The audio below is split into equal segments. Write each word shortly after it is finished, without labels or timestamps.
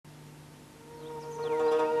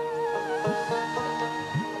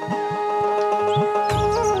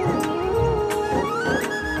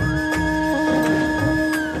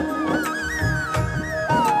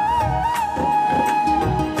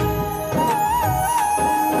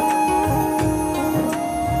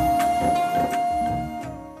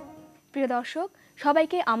দর্শক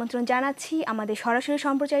সবাইকে আমন্ত্রণ জানাচ্ছি আমাদের সরাসরি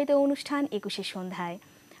সম্প্রচারিত অনুষ্ঠান একুশের সন্ধ্যায়।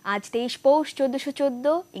 আজ 23 পৌষ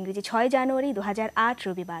 1414, ইংরেজি 6 জানুয়ারি 2008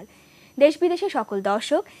 রবিবার। দেশ বিদেশের সকল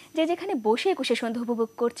দর্শক যে যেখানে বসে একুশের সন্ধ্যা উপভোগ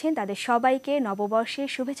করছেন তাদের সবাইকে নববর্ষের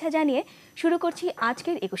শুভেচ্ছা জানিয়ে শুরু করছি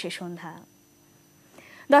আজকের একুশের সন্ধ্যা।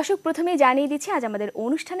 দর্শক প্রথমেই জানিয়ে দিচ্ছি আজ আমাদের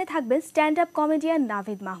অনুষ্ঠানে থাকবেন stand up comedian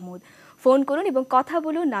Navid Mahmud. Phone করুন এবং কথা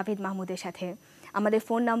বলুন নাভিদ মাহমুদের সাথে। আমাদের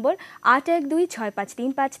ফোন নম্বর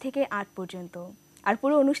 812653 থেকে 8 পর্যন্ত। আর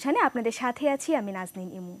পুরো অনুষ্ঠানে আপনাদের সাথে আছি আমি নাজনীন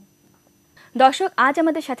ইমু। দর্শক আজ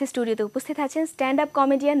আমাদের সাথে স্টুডিওতে উপস্থিত আছেন stand up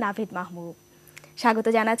comedian Navid Mahmud. স্বাগত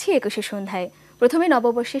জানাচ্ছি একুশের সন্ধ্যায়। প্রথমে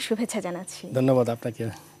নববর্ষের শুভেচ্ছা জানাচ্ছি। ধন্যবাদ আপনাকে।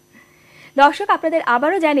 দর্শক আপনাদের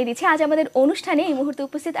আবারও জানিয়ে দিচ্ছি আজ আমাদের অনুষ্ঠানে এই মুহূর্তে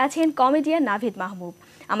উপস্থিত আছেন কমেডিয়ান নাভিদ মাহবুব।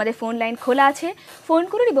 আমাদের ফোন লাইন খোলা আছে, ফোন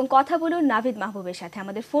করুন এবং কথা বলুন নাভিদ মাহবুবের সাথে।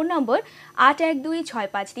 আমাদের ফোন নম্বর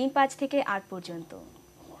 812653 থেকে 8 পর্যন্ত।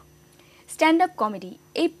 স্ট্যান্ড আপ কমেডি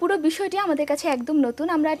এই পুরো বিষয়টি আমাদের কাছে একদম নতুন।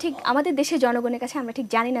 আমরা ঠিক আমাদের দেশের জনগণের কাছে আমরা ঠিক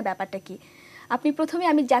জানি না ব্যাপারটা কি। আপনি প্রথমে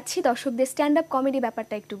আমি যাচ্ছি দর্শকদের স্ট্যান্ড আপ কমেডি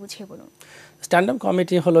ব্যাপারটা একটু বুঝিয়ে বলুন। স্ট্যান্ড আপ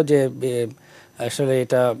কমেডি হলো যে আসলে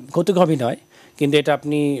এটা কৌতুক অভিনয়, কিন্তু এটা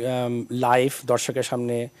আপনি লাইভ দর্শকের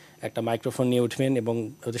সামনে একটা মাইক্রোফোন নিয়ে উঠবেন এবং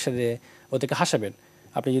ওদের সাথে ওদেরকে হাসাবেন।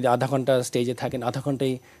 আপনি যদি আধা ঘন্টা স্টেজে থাকেন, আধা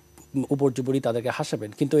ঘন্টায় উপর্যুপরি তাদেরকে হাসাবেন।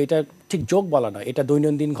 কিন্তু এটা ঠিক জোক বলা না, এটা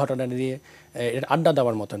দৈনন্দিন ঘটনা নিয়ে এটা আড্ডা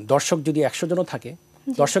দেওয়ার মতন। দর্শক যদি 100 জনও থাকে,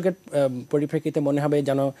 দর্শকের পরিপ্রেক্ষিতে মনে হবে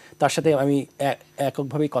যেন তার সাথে আমি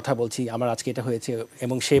এককভাবেই কথা বলছি, আমার আজকে এটা হয়েছে,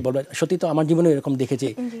 এবং সে বলবে সত্যি তো আমার জীবনে এরকম দেখেছি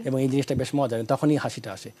এবং এই জিনিসটা বেশ মজার, তখনই হাসিটা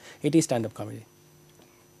আসে। এটাই স্ট্যান্ড আপ কমেডি।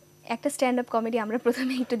 একটা স্ট্যান্ড আপ কমেডি আমরা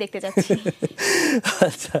প্রথমে একটু দেখতে যাচ্ছি।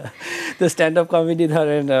 আচ্ছা, তো স্ট্যান্ড আপ কমেডি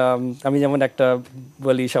ধরেন আমি যেমন একটা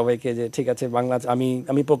বলি সবাইকে যে ঠিক আছে, আমি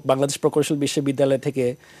বাংলাদেশ প্রকৌশল বিশ্ববিদ্যালয় থেকে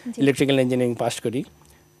ইলেকট্রিক্যাল ইঞ্জিনিয়ারিং পাশ করি।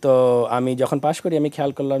 তো আমি যখন পাশ করি আমি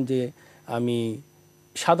খেয়াল করলাম যে আমি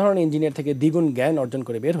সাধারণ ইঞ্জিনিয়ার থেকে দ্বিগুণ জ্ঞান অর্জন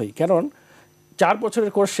করে বের হই, কারণ 4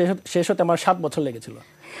 বছরের কোর্স শেষ হতে আমার 7 বছর লেগেছিল।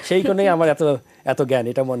 সেই কারণেই আমার এত জ্ঞান,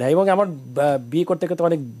 এটা মনে হয়। এবং আমার বিয়ে করতে করতে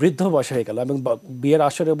অনেক বৃদ্ধ বয়স হয়ে গেল, এবং বিয়ের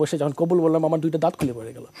আসরে বসে যখন কবুল বললাম আমার 2টা দাঁত খুলে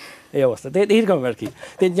পড়ে গেল, এই অবস্থা। তো এইরকম আর কি।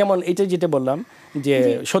 যেমন এইটা যেটা বললাম যে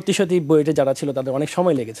সত্যি সত্যি বইটা যারা ছিল তাদের অনেক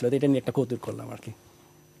সময় লেগেছিল, তো এটা নিয়ে একটা কৌতুক করলাম আর কি।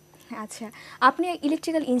 আচ্ছা, আপনি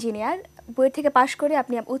ইলেকট্রিক্যাল ইঞ্জিনিয়ার, বইয়ের থেকে পাশ করে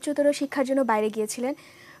আপনি উচ্চতর শিক্ষার জন্য বাইরে গিয়েছিলেন।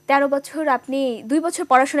 13 বছর আপনি 2 বছর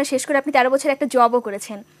পড়াশোনা শেষ করে আপনি 13 বছর একটা জবও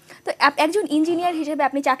করেছেন। তো একজন ইঞ্জিনিয়ার হিসেবে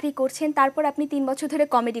আপনি চাকরি করছেন, তারপর আপনি 3 বছর ধরে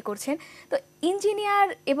কমেডি করছেন। তো ইঞ্জিনিয়ার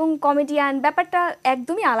এবং কমেডিয়ান ব্যাপারটা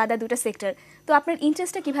একদমই আলাদা, দুটো সেক্টর। তো আপনার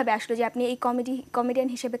ইন্টারেস্টটা কিভাবে আসলো যে আপনি এই কমেডিয়ান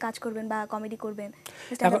হিসেবে কাজ করবেন বা কমেডি করবেন?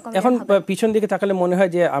 এখন পিছন দিকে তাকালে মনে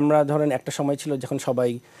হয় যে আমরা ধরেন একটা সময় ছিল যখন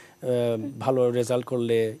সবাই ভালো রেজাল্ট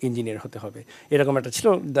করলে ইঞ্জিনিয়ার হতে হবে, এরকম একটা ছিল,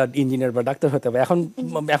 ইঞ্জিনিয়ার বা ডাক্তার হতে হবে।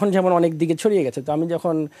 এখন যেমন অনেক দিকে ছড়িয়ে গেছে। তো আমি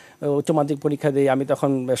যখন উচ্চ মাধ্যমিক পরীক্ষা দিই, আমি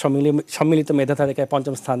তখন সম্মিলিত মেধা তালিকায়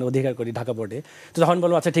 5ম স্থান অধিকার করি ঢাকা বোর্ডে। তো তখন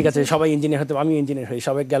বলবো আচ্ছা ঠিক আছে, সবাই ইঞ্জিনিয়ার হতে হবে, আমি ইঞ্জিনিয়ার হই।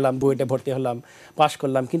 সবাই গেলাম, বুয়েটে ভর্তি হলাম, পাশ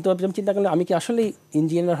করলাম। কিন্তু আমি চিন্তা করলাম আমি কি আসলে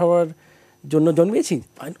ইঞ্জিনিয়ার হওয়ার জন্য জন্মেছি?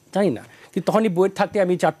 জানি না। কিন্তু তখনই বুয়েট থাকতে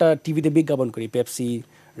আমি 4টা টিভিতে বিজ্ঞাপন করি, পেপসি,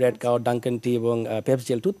 রেড কাউ, ডাঙ্কেন টি এবং পেপস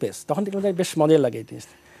জেল টুথপেস্ট। তখন দেখলাম বেশ মজাই লাগে এই জিনিস।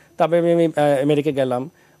 তারপরে আমি আমেরিকা গেলাম,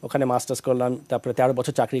 ওখানে মাস্টার্স করলাম, তারপরে 13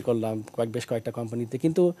 বছর চাকরি করলাম বেশ কয়েকটা কোম্পানিতে।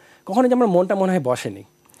 কিন্তু কখনো যে আমার মনটা মনে হয় বসেনি।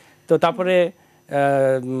 তো তারপরে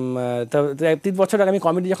 3 বছর আগে আমি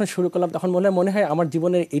কমেডি যখন শুরু করলাম, তখন মনে হয় আমার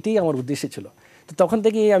জীবনের এটাই আমার উদ্দেশ্য ছিল। তো তখন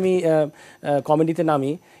থেকেই আমি কমেডিতে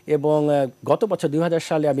নামি, এবং গত বছর 2000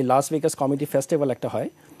 সালে আমি লাস ভেগাস কমেডি ফেস্টিভ্যাল একটা হয়,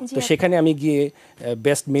 তো সেখানে আমি গিয়ে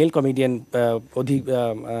বেস্ট মেল কমেডিয়ান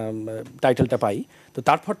টাইটেলটা পাই। তো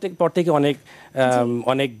তারপর থেকে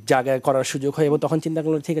অনেক জায়গায় করার সুযোগ হয়, এবং তখন চিন্তা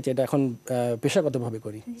করলাম ঠিক আছে এটা এখন পেশাগতভাবে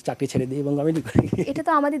করি, চাকরি ছেড়ে দিই এবং কমেডি করি। এটা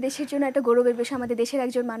তো আমাদের দেশের জন্য একটা গৌরবের বিষয়। আমাদের দেশের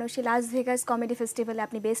একজন মানুষ লাস ভেগাস কমেডি ফেস্টিভ্যালে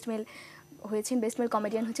আপনি বেস্ট মেল হয়েছেন, বেস্ট মেল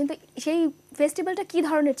কমেডিয়ান হয়েছেন। তো সেই ফেস্টিভ্যালটা কি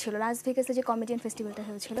ধরনের ছিল? লাস ভেগাসে যে কমেডিয়ান ফেস্টিভ্যালটা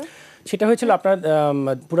হয়েছিল, সেটা হয়েছিল আপনার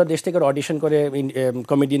পুরো দেশ থেকে অডিশন করে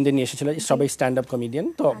কমেডিয়ানদের নিয়ে এসেছিল, সবাই স্ট্যান্ড আপ কমেডিয়ান।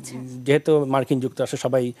 তো যেহেতু মার্কিন যুক্তরাষ্ট্র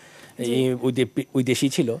সবাই ওই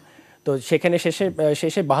দেশই ছিল, তো সেখানে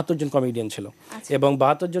শেষে 72 জন কমেডিয়ান ছিল, এবং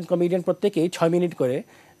 72 জন কমেডিয়ান প্রত্যেকেই 6 মিনিট করে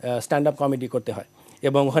স্ট্যান্ড আপ কমেডি করতে হয়।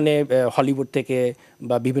 এবং ওখানে হলিউড থেকে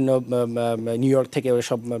বা বিভিন্ন নিউ ইয়র্ক থেকে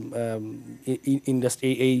সব ইন্ডাস্ট্রি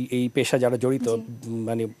এই পেশা যারা জড়িত,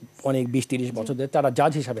 মানে অনেক 20-30 বছর ধরে তারা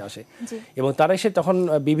জাজ হিসাবে আসে, এবং তারা এসে তখন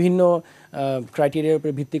বিভিন্ন ক্রাইটেরিয়ার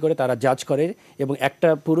উপর ভিত্তি করে তারা জাজ করে, এবং একটা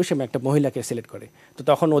পুরুষ এবং একটা মহিলাকে সিলেক্ট করে। তো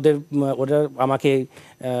তখন ওরা আমাকে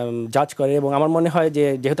জাজ করে, এবং আমার মনে হয় যে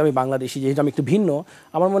যেহেতু আমি বাংলাদেশি, যেহেতু আমি একটু ভিন্ন,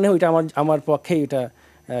 আমার মনে হয় ওইটা আমার পক্ষেই এটা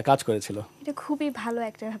কাজ করেছিল। এটা খুবই ভালো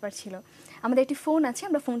একটা ব্যাপার ছিল। আমাদের একটি ফোন আছে,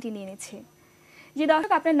 আমরা ফোনটি নিয়ে নিচ্ছি। জি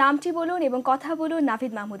দর্শক, আপনার নামটি বলুন এবং কথা বলুন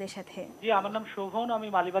নাভিদ মাহমুদের সাথে। জি, আমার নাম শোভন, আমি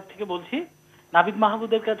মালিবাগ থেকে বলছি। নাভিদ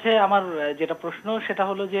মাহবুবের কাছে আমার যেটা প্রশ্ন সেটা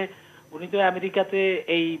হলো যে উনি তো আমেরিকাতে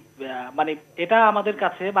এই মানে এটা আমাদের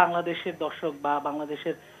কাছে বাংলাদেশের দর্শক বা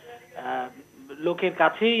বাংলাদেশের লোকের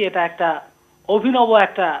কাছেই এটা একটা অভিনব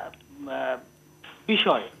একটা আহ,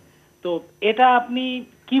 বিষয়। তো এটা আপনি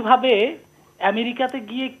কিভাবে আমেরিকাতে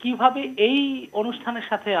গিয়ে কিভাবে এই অনুষ্ঠানের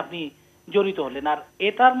সাথে আপনি জড়িত হলেন, আর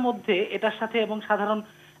এটার মধ্যে এটার সাথে এবং সাধারণ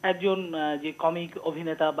একজন যে কমিক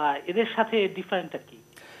অভিনেতা বা এদের সাথে ডিফারেন্টটা কি?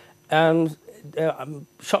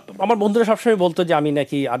 আমার বন্ধুরা সবসময় বলতো যে আমি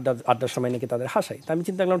নাকি আড্ডার সময় নাকি তাদের হাসাই। তো আমি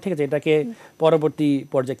চিন্তা করলাম ঠিক আছে, এটাকে পরবর্তী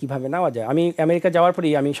পর্যায়ে কীভাবে নেওয়া যায়। আমি আমেরিকা যাওয়ার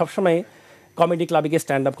পরেই আমি সবসময় কমেডি ক্লাবে গিয়ে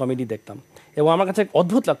স্ট্যান্ড আপ কমেডি দেখতাম, এবং আমার কাছে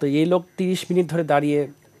অদ্ভুত লাগতো এই লোক 30 মিনিট ধরে দাঁড়িয়ে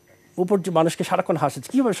উপর যে মানুষকে সারাক্ষণ হাসাচ্ছে,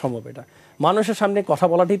 কীভাবে সম্ভব এটা? মানুষের সামনে কথা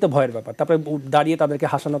বলাটাই তো ভয়ের ব্যাপার, তারপরে দাঁড়িয়ে তাদেরকে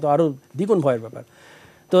হাসানো তো আরও দ্বিগুণ ভয়ের ব্যাপার।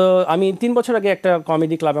 তো আমি 3 বছর আগে একটা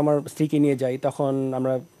কমেডি ক্লাবে আমার স্ত্রীকে নিয়ে যাই, তখন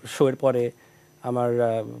আমরা শোয়ের পরে আমার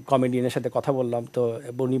কমেডিয়ানের সাথে কথা বললাম। তো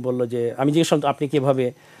উনি বললো যে, আমি জিজ্ঞেস করলাম আপনি কীভাবে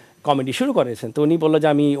কমেডি শুরু করেছেন? তো উনি বললো যে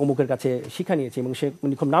আমি অমুকের কাছে শিক্ষা নিয়েছি, এবং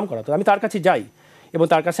উনি খুব নাম করা। তো আমি তার কাছে যাই এবং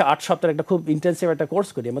তার কাছে 8 সপ্তাহের একটা খুব ইন্টেন্সিভ একটা কোর্স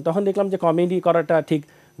করি, এবং তখন দেখলাম যে কমেডি করাটা ঠিক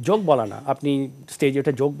যোগ বলা না, আপনি স্টেজে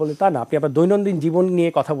ওটা যোগ বলে তা না, আপনি আপনার দৈনন্দিন জীবন নিয়ে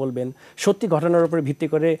কথা বলবেন, সত্যি ঘটনার উপরে ভিত্তি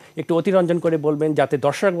করে একটু অতিরঞ্জন করে বলবেন, যাতে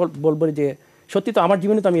দর্শক বলবে যে সত্যি তো আমার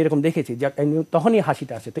জীবনে তো আমি এরকম দেখেছি, যা তখনই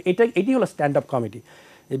হাসিটা আসে। তো এটি হলো স্ট্যান্ড আপ কমেডি।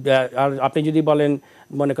 আর আপনি যদি বলেন,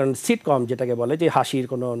 মনে করেন সিটকম যেটাকে বলে, যে হাসির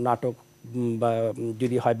কোনো নাটক বা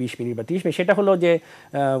যদি হয় 20 মিনিট বা 30 মিনিট, সেটা হলো যে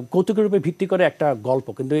কৌতুকের উপরে ভিত্তি করে একটা গল্প,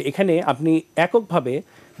 কিন্তু এখানে আপনি এককভাবে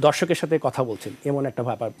দর্শকের সাথে কথা বলছেন, এমন একটা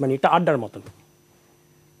ব্যাপার, মানে এটা আড্ডার মতন।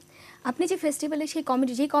 আপনি যে ফেস্টিভ্যালে সেই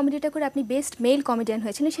যে কমেডিটা করে আপনি বেস্ট মেল কমেডিয়ান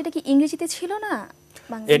হয়েছিলেন, সেটা কি ইংরেজিতে ছিল না?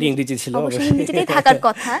 এর ইংরেজি ছিল, অবশ্যই ইংরেজিতেই থাকার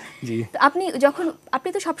কথা। জি। তো আপনি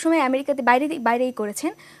তো সবসময় আমেরিকাতে বাইরেই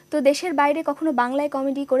করেছেন, তো দেশের বাইরে কখনো বাংলায়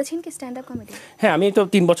কমেডি করেছেন কি, স্ট্যান্ড আপ কমেডি? হ্যাঁ, আমি তো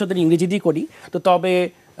 3 বছর ধরে ইংরেজিতেই করি। তো তবে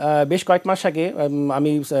বেশ কয়েক মাস আগে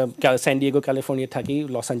আমি স্যান ডিয়েগো ক্যালিফোর্নিয়া থাকি,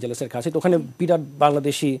 লস অ্যাঞ্জেলেসের কাছে। তো ওখানে বিরাট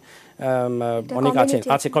বাংলাদেশি অনেক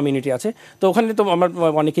আছে কমিউনিটি আছে। তো ওখানে তো আমার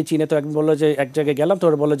অনেকে চিনে। তো একদিন বললো যে, এক জায়গায় গেলাম, তো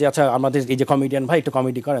ওরা বললো যে আচ্ছা আমাদের এই যে কমেডিয়ান ভাই একটু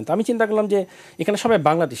কমেডি করেন। তো আমি চিন্তা করলাম যে এখানে সবাই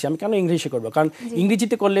বাংলাদেশি, আমি কেন ইংলিশে করবো? কারণ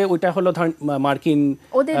ইংরেজিতে করলে ওইটা হলো ধরেন মার্কিন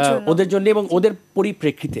ওদের জন্য এবং ওদের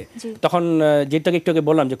পরিপ্রেক্ষিতে। তখন যেটাকে একটু আগে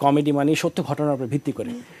বললাম যে কমেডি মানে সত্য ঘটনার উপর ভিত্তি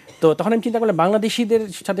করে। তো তখন আমি চিন্তা করলাম বাংলাদেশিদের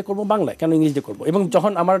সাথে করবো বাংলায়, কেন ইংরেজিতে করবো? এবং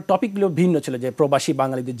যখন আমার টপিকগুলো ভিন্ন ছিল, যে প্রবাসী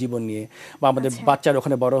বাঙালিদের জীবন নিয়ে বা আমাদের বাচ্চারা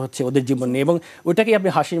ওখানে বড় হচ্ছে ওদের জীবন নিয়ে, এবং ওইটাকে আপনি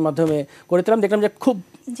হাসির মাধ্যমে করে দিলাম, দেখলাম যে খুব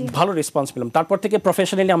ভালো রেসপন্স পেলাম। তারপর থেকে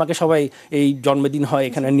প্রফেশনালি আমাকে সবাই এই জন্মদিন হয়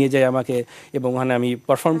এখানে নিয়ে যায় আমাকে, এবং ওখানে আমি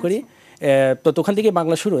পারফর্ম করি। তো ওখান থেকে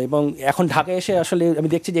বাংলা শুরু, এবং এখন ঢাকায় এসে আসলে আমি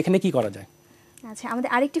দেখছি যে এখানে কি করা যায়। আচ্ছা, আমাদের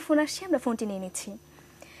আরেকটি ফোন আসছে, আমরা ফোনটি নিয়ে নিচ্ছি।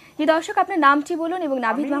 এই দর্শক, আপনার নামটি বলুন এবং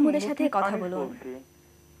নাভিদ মাহমুদের সাথে কথা বলুন।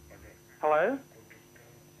 হ্যালো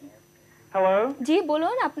হ্যালো জি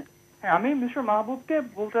বলুন। হ্যাঁ, আমি মিস্টার মাহবুবকে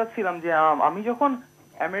বলতে চাচ্ছিলাম যে আমি যখন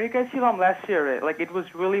আমেরিকায় ছিলাম লাস্ট ইয়ারে, like it was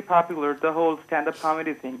really popular the whole stand up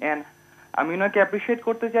comedy thing, and আমি ওনাকে অ্যাপ্রিশিয়েট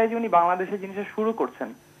করতে চাই যে উনি বাংলাদেশে জিনিসটা শুরু করছেন।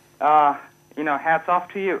 Hats off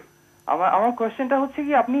to you. আমার কোয়েশ্চেনটা হচ্ছে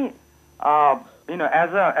কি, আপনি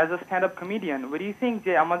as a stand up comedian, weed you think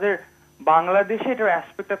যে আমাদের বাংলাদেশে এটার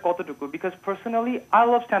অ্যাসপেক্টটা কতটুকু? Because personally I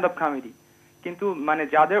love stand up comedy, কিন্তু মানে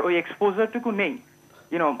যাদের ওই এক্সপোজারটুকু নেই,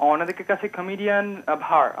 অনেকের কাছে কমেডিয়ান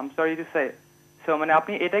ভার, I am sorry to say. So মানে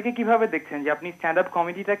আপনি এটাকে কিভাবে দেখছেন যে আপনি স্ট্যান্ড আপ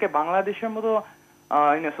কমেডিটাকে বাংলাদেশের মতো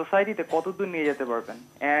সোসাইটিতে কতদূর নিয়ে যেতে পারবেন?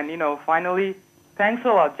 এন্ড ফাইনালি থ্যাঙ্কস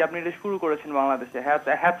আ লট যে আপনি এটা শুরু করেছেন বাংলাদেশে।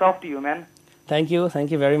 Hats off to you man. Thank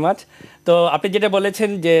you very much. তো আপনি যেটা বলেছেন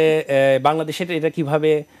যে বাংলাদেশে এটা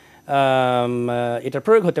কিভাবে এটা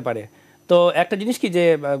প্রয়োগ হতে পারে, তো একটা জিনিস কি যে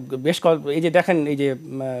এই যে দেখেন, এই যে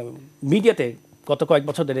মিডিয়াতে গত কয়েক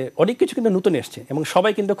বছর ধরে অনেক কিছু কিন্তু নতুন এসছে, এবং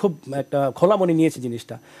সবাই কিন্তু খুব একটা খোলা মনে নিয়েছে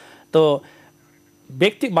জিনিসটা। তো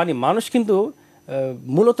মানুষ কিন্তু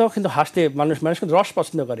মূলত কিন্তু হাসতে, মানুষ কিন্তু রস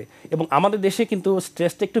পছন্দ করে, এবং আমাদের দেশে কিন্তু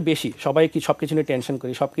স্ট্রেসটা একটু বেশি, সবাই সব কিছু নিয়ে টেনশন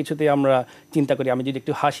করি, সব কিছুতে আমরা চিন্তা করি আমি যদি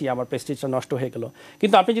একটু হাসি আমার প্রেস্টিজটা নষ্ট হয়ে গেল।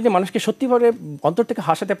 কিন্তু আপনি যদি মানুষকে সত্যিভাবে অন্তর থেকে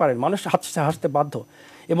হাসাতে পারেন, মানুষ হাসতে বাধ্য।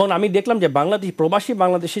 এবং আমি দেখলাম যে প্রবাসী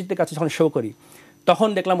বাংলাদেশিদের কাছে যখন শো করি, তখন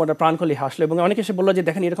দেখলাম ওটা প্রাণ খুলে হাসলো, এবং অনেকে এসে বললো যে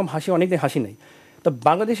দেখেন এরকম হাসি অনেকদিন হাসি নেই। তো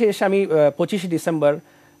বাংলাদেশে এসে আমি 25শে ডিসেম্বর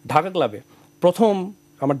ঢাকা ক্লাবে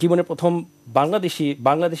আমার জীবনের প্রথম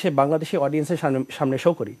বাংলাদেশি অডিয়েন্সের সামনে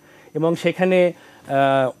শো করি, এবং সেখানে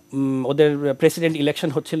ওদের প্রেসিডেন্ট ইলেকশন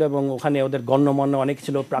হচ্ছিল, এবং ওখানে ওদের গণ্যমান্য অনেক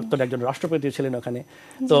ছিল, প্রাক্তন একজন রাষ্ট্রপতি ছিলেন ওখানে।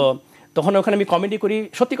 তো তখন ওখানে আমি কমেডি করি।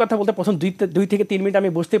 সত্যি কথা বলতে প্রথম 2 থেকে 3 মিনিট আমি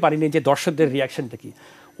বুঝতে পারিনি যে দর্শকদের রিয়াকশনটা কি।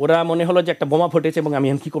 ওরা মনে হলো যে একটা বোমা ফুটেছে এবং আমি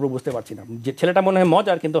কি করবো বুঝতে পারছি না, যে ছেলেটা মনে হয়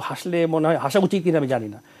মজার কিন্তু হাসলে মনে হয় হাসা উচিত কিনা আমি জানি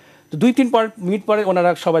না। তো 2-3 মিনিট পরে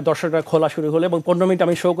ওনারা সবাই দর্শকরা খোলা শুরু হলো এবং 15 মিনিট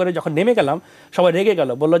আমি শো করে যখন নেমে গেলাম সবাই রেগে গেল,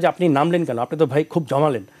 বললো যে আপনি নামলেন কেন, আপনি তো ভাই খুব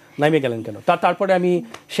জমালেন, নেমে গেলেন কেন। তারপরে আমি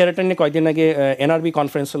শেরাটনে কয়েকদিন আগে এনআরবি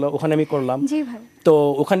কনফারেন্স হলো, ওখানে আমি করলাম, তো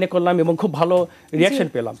ওখানে করলাম এবং খুব ভালো রিয়াকশন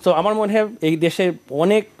পেলাম। তো আমার মনে হয় এই দেশে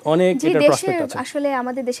অনেক অনেক এটার প্রসপেক্ট আছে। আসলে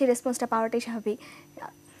আমাদের দেশের রেসপন্সটা পাওয়াটাই স্বাভাবিক।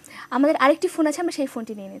 আমাদের আরেকটি ফোন আছে, আমরা সেই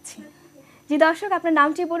ফোনটি নিয়ে নিচ্ছি। জি দর্শক, আপনার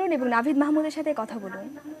নামটি বলুন এবং নাভিদ মাহমুদের সাথে কথা বলুন।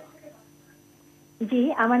 জি,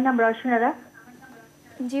 আমার নাম রওশনারা।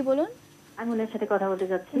 জি বলুন। আমি ওনার সাথে কথা বলতে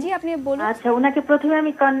যাচ্ছি। জি আপনি বলুন। আচ্ছা, ওনাকে প্রথমে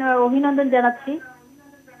আমি অভিনন্দন জানাচ্ছি।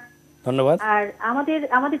 ধন্যবাদ। আর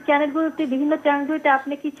আমাদের চ্যানেলগুলোতে, বিভিন্ন চ্যানেলগুলোতে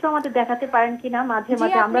আপনি কিছু আমাদের দেখাতে পারেন কিনা মাঝে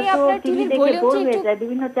মাঝে? আমরা তো টিভি দেখে বোর হয়ে যাই,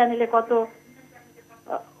 বিভিন্ন চ্যানেলে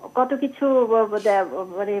কত কিছু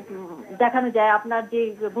মানে দেখানো যায়। আপনার যে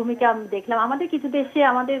ভূমিকা আমি দেখলাম, আমাদের কিছু দেশে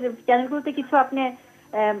আমাদের চ্যানেলগুলোতে কিছু আপনি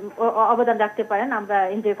অবদান রাখতে পারেন, আমরা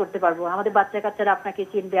এনজয় করতে পারবো। আমাদের বাচ্চা কাচ্চারা আপনাকে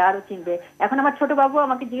চিনবে, আরো চিনবে। এখন আমার ছোট বাবু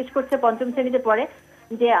আমাকে জিজ্ঞেস করছে 5ম শ্রেণীতে পড়ে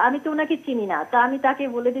যে আমি তো ওনাকে চিনি না। তা আমি তাকে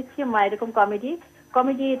বলে দিচ্ছি, মা এরকম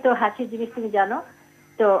কমেডি তো হাসির জিনিস, তুমি জানো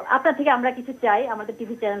তো। আপনার থেকে আমরা কিছু চাই আমাদের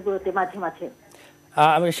টিভি চ্যানেলগুলোতে মাঝে মাঝে।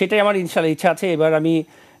 সেটাই আমার ইনশাআল্লাহ ইচ্ছা আছে।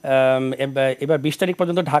 এবার 20 তারিখ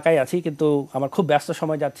পর্যন্ত ঢাকায় আছি, কিন্তু আমার খুব ব্যস্ত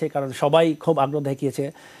সময় যাচ্ছে কারণ সবাই খুব আগ্রহ দেখিয়েছে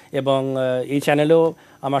এবং এই চ্যানেলেও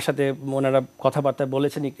আমার সাথে ওনারা কথাবার্তা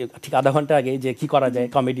বলেছেন ঠিক আধা ঘন্টা আগে যে কি করা যায়,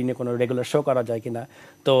 কমেডি নিয়ে কোনো রেগুলার শো করা যায় কিনা।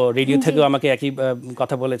 তো রেডিও থেকেও আমাকে একই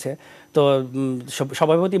কথা বলেছে। তো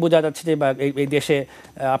সভাপতি বোঝা যাচ্ছে যে এই দেশে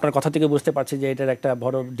আপনার কথা থেকে বুঝতে পারছি যে এটার একটা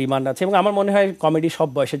বড় ডিমান্ড আছে এবং আমার মনে হয় কমেডি সব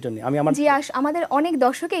বয়সের জন্য। আমাদের অনেক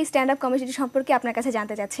দর্শক এই স্ট্যান্ড আপ কমেডি সম্পর্কে আপনার কাছে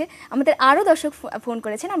জানতে চাচ্ছে। আমাদের আরো দর্শক ফোন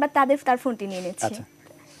করেছেন, আমরা তার ফোনটি নিয়ে নিচ্ছি।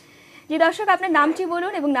 জি দর্শক, আপনার নামটি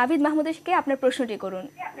বলুন এবং নাভিদ মাহমুদকে আপনার প্রশ্নটি করুন।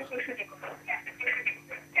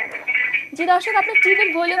 জি দর্শক, আপনার টিভির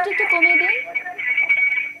ভলিউমটি একটু কমিয়ে দিন।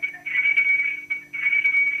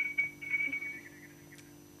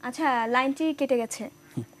 আচ্ছা, লাইনটি কেটে গেছে।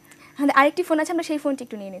 আরেকটি ফোন আছে, আমরা সেই ফোনটি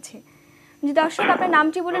একটু নিয়ে নিচ্ছি। জি দর্শক, আপনার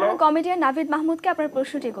নামটি বলুন এবং কমেডিয়ান নাভিদ মাহমুদকে আপনার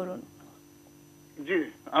প্রশ্নটি করুন। জি,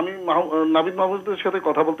 আমি নাভিদ মাহমুদের সাথে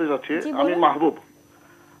কথা বলতে যাচ্ছি। আমি মাহবুব।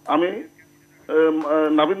 আমি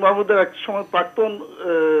নাভিদ মাহমুদের এক সময় প্রাক্তন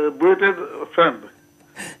বুয়েটের ফ্রেন্ড।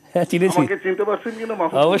 হ্যাঁ, চিনেছি। আমাকে চিনতে পারছেন কিনা?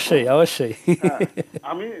 অবশ্যই অবশ্যই।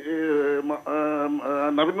 আমি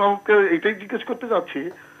নাভিদ মাহমুদকে এটাই জিজ্ঞেস করতে যাচ্ছি,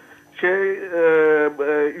 সে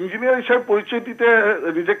ইঞ্জিনিয়ার হিসেবে পরিচয় দিতে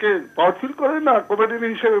নিজেকে প্রাউড ফিল করে না কমেডিয়ান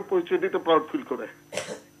হিসেবে পরিচয় দিতে প্রাউড ফিল করে?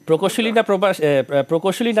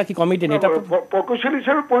 প্রকৌশলী নাকি কমেডিয়ান? এটা প্রকৌশলী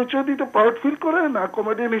হিসেবে পরিচয় দিতে প্রাউড ফিল করে না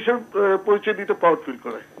কমেডিয়ান হিসেবে পরিচয় দিতে প্রাউড ফিল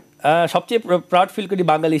করে? সবচেয়ে প্রাউড ফিল করি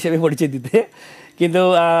বাঙালি হিসেবে পরিচয় দিতে, কিন্তু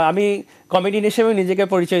আমি কমেডিয়ান হিসেবে নিজেকে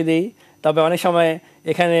পরিচয় দিই। তবে অনেক সময়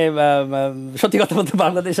এখানে সত্যি কথা বলতে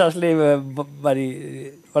বাংলাদেশে আসলে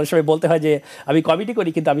অনেক সময় বলতে হয় যে আমি কমেডি করি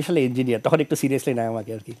কিন্তু আমি আসলে ইঞ্জিনিয়ার, তখন একটু সিরিয়াসলি নেয়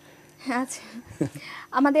আমাকে আর কি। আচ্ছা,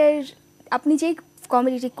 আপনি যেই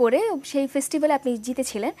কমেডিটি করে সেই ফেস্টিভ্যালে আপনি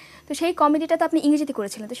জিতেছিলেন, তো সেই কমেডিটা তো আপনি ইংরেজিতে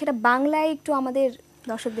করেছিলেন, তো সেটা বাংলায় একটু আমাদের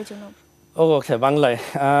দর্শকদের জন্য। আচ্ছা, বাংলায়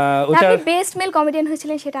আপনি বেস্ট মেল কমেডিয়ান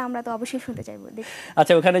হয়েছিলেন, সেটা আমরা তো অবশ্যই শুনতে চাইবো।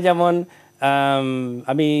 আচ্ছা, ওখানে যেমন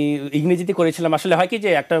আমি ইংরেজিতে করেছিলাম। আসলে হয় কি যে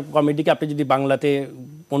একটা কমেডিকে আপনি যদি বাংলাতে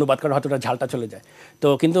অনুবাদ করা হয়তো ঝালটা চলে যায়, তো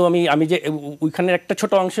কিন্তু আমি যে ওইখানের একটা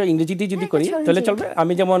ছোট অংশ ইংরেজিতেই যদি করি তাহলে চলবে।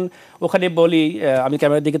 আমি যেমন ওখানে বলি, আমি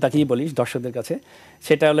ক্যামেরার দিকে তাকিয়ে বলি দর্শকদের কাছে,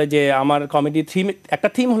 সেটা হলো যে আমার কমেডি একটা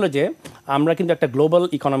থিম হলো যে আমরা কিন্তু একটা গ্লোবাল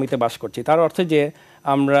ইকোনমিতে বাস করছি। তার অর্থ যে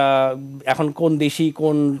আমরা এখন কোন দেশি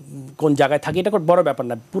কোন জায়গায় থাকি এটা বড় ব্যাপার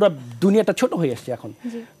না, পুরো দুনিয়াটা ছোট হয়ে আসছে এখন।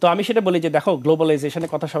 তো আমি সেটা বলি যে দেখো,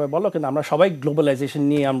 গ্লোবালাইজেশনের কথা সবাই বলো, কিন্তু আমরা সবাই গ্লোবালাইজেশন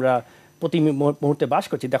নিয়ে আমরা প্রতি মুহূর্তে বাস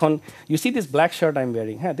করছি। দেখুন, you see this black shirt I'm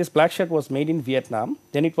wearing. This black shirt was made in Vietnam.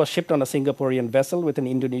 Then it was shipped on a Singaporean vessel with an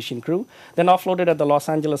Indonesian crew. Then offloaded at the Los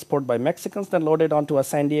Angeles port by Mexicans. Then loaded onto a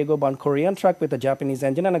San Diego-bound Korean truck with a Japanese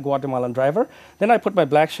engine and a Guatemalan driver. Then I put my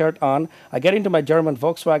black shirt on. I get into my German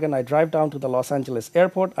Volkswagen. I drive down to the Los Angeles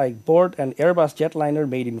airport. I board an Airbus jetliner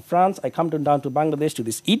made in France. I come down to Bangladesh to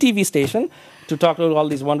this ETV station to talk to all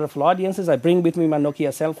these wonderful audiences. I bring with me my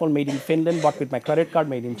Nokia cell phone made in Finland, bought with my credit card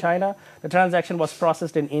made in China. The transaction was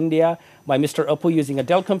processed in India by Mr. Apu using a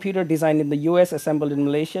Dell computer designed in the US, assembled in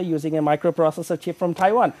Malaysia using a microprocessor chip from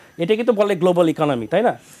Taiwan. এটা কিন্তু বলে global economy, তাই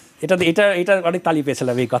না? এটা অনেক তালি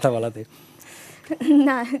পেয়েছিলাম এই কথা বলাতে।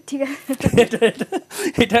 না ঠিক আছে,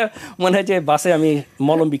 এটা মনে হয় যে বাসে আমি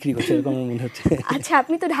মলম বিক্রি করছি এরকম মনে হচ্ছে। আচ্ছা,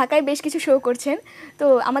 আপনি তো ঢাকায় বেশ কিছু শো করছেন, তো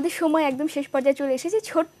আমাদের সময় একদম শেষ পর্যায়ে চলে এসেছে।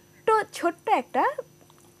 ছোট্ট একটা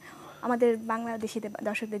আমাদের বাংলাদেশিদের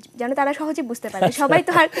দর্শকদের যেন তারা সহজে বুঝতে পারে, সবাই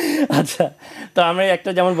তো আর আচ্ছা, তো আমরা একটা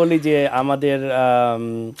যেমন বলি যে আমাদের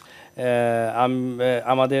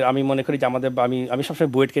আমি মনে করি যে আমি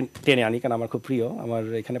সবসময় বুয়েটকে টেনে আনি, কারণ আমার খুব প্রিয়, আমার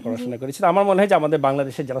এখানে পড়াশোনা করেছি। আমার মনে হয় যে আমাদের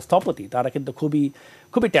বাংলাদেশের যারা স্থপতি তারা কিন্তু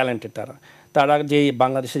খুবই ট্যালেন্টেড। তারা যে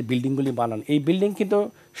বাংলাদেশের বিল্ডিংগুলি বানান, এই বিল্ডিং কিন্তু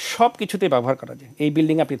সব কিছুতেই ব্যবহার করা যায়। এই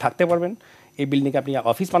বিল্ডিংয়ে আপনি থাকতে পারবেন, এই বিল্ডিংয়ে আপনি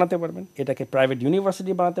অফিস বানাতে পারবেন, এটাকে প্রাইভেট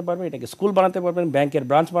ইউনিভার্সিটি বানাতে পারবেন, এটাকে স্কুল বানাতে পারবেন, ব্যাংকের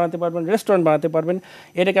ব্রাঞ্চ বানাতে পারবেন, রেস্টুরেন্ট বানাতে পারবেন,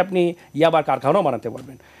 এটাকে আপনি ইয়াবার কারখানাও বানাতে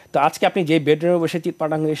পারবেন। তো আজকে আপনি যে বেডরুমে বসে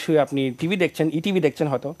চিৎপাটাঙ্গে শুয়ে আপনি টিভি দেখছেন, ইটিভি দেখছেন,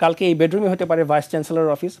 হয়তো কালকে এই বেডরুমে হতে পারে ভাইস চ্যান্সেলর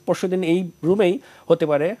অফিস, পরশুদিন এই রুমেই হতে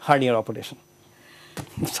পারে হার্নিয়ার অপারেশন।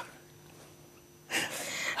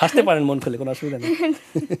 হাসতে পারেন মন খুলে, কোনো অসুবিধা নেই।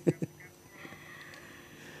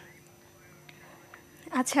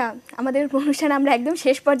 আচ্ছা, আমাদের অনুষ্ঠান আমরা একদম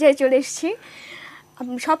শেষ পর্যায়ে চলে এসেছি।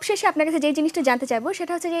 সবশেষে আপনার কাছে যে জিনিসটা জানতে চাইবো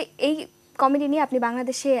সেটা হচ্ছে যে এই কমেডি নিয়ে আপনি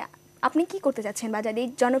বাংলাদেশে আপনি কি করতে যাচ্ছেন বাজারে এই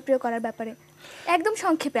জনপ্রিয় করার ব্যাপারে একদম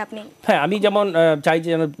সংক্ষেপে আপনি। হ্যাঁ, আমি যেমন চাই যে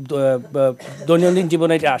যেন দৈনন্দিন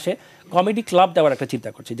জীবনে এটা আসে, কমেডি ক্লাব দেওয়ার একটা চিন্তা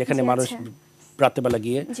করছি, যেখানে মানুষ রাত্রেবেলা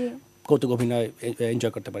গিয়ে কৌতুক অভিনয়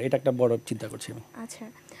এনজয় করতে পারে। এটা একটা বড় চিন্তা করছি আমি। আচ্ছা,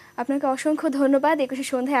 আপনাকে অসংখ্য ধন্যবাদ একুশে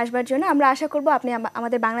সন্ধ্যায় আসবার জন্য। আমরা আশা করব আপনি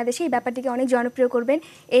আমাদের বাংলাদেশে এই ব্যাপারটিকে অনেক জনপ্রিয় করবেন,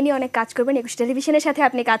 এ নিয়ে অনেক কাজ করবেন, একুশে টেলিভিশনের সাথে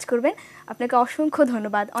আপনি কাজ করবেন। আপনাকে অসংখ্য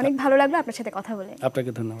ধন্যবাদ, অনেক ভালো লাগলো আপনার সাথে কথা বলে।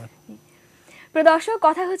 আপনাকে ধন্যবাদ। প্রিয় দর্শক,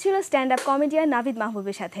 কথা হচ্ছিল স্ট্যান্ড আপ কমেডিয়ান নাভিদ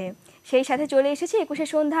মাহবুবের সাথে। সেই সাথে চলে এসেছি একুশে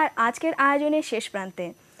সন্ধ্যার আজকের আয়োজনের শেষ প্রান্তে।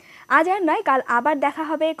 আজ আর নয়, কাল আবার দেখা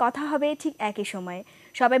হবে, কথা হবে ঠিক একই সময়ে।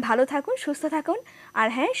 সবাই ভালো থাকুন, সুস্থ থাকুন, আর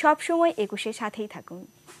হ্যাঁ, সব সময় একুশের সাথেই থাকুন।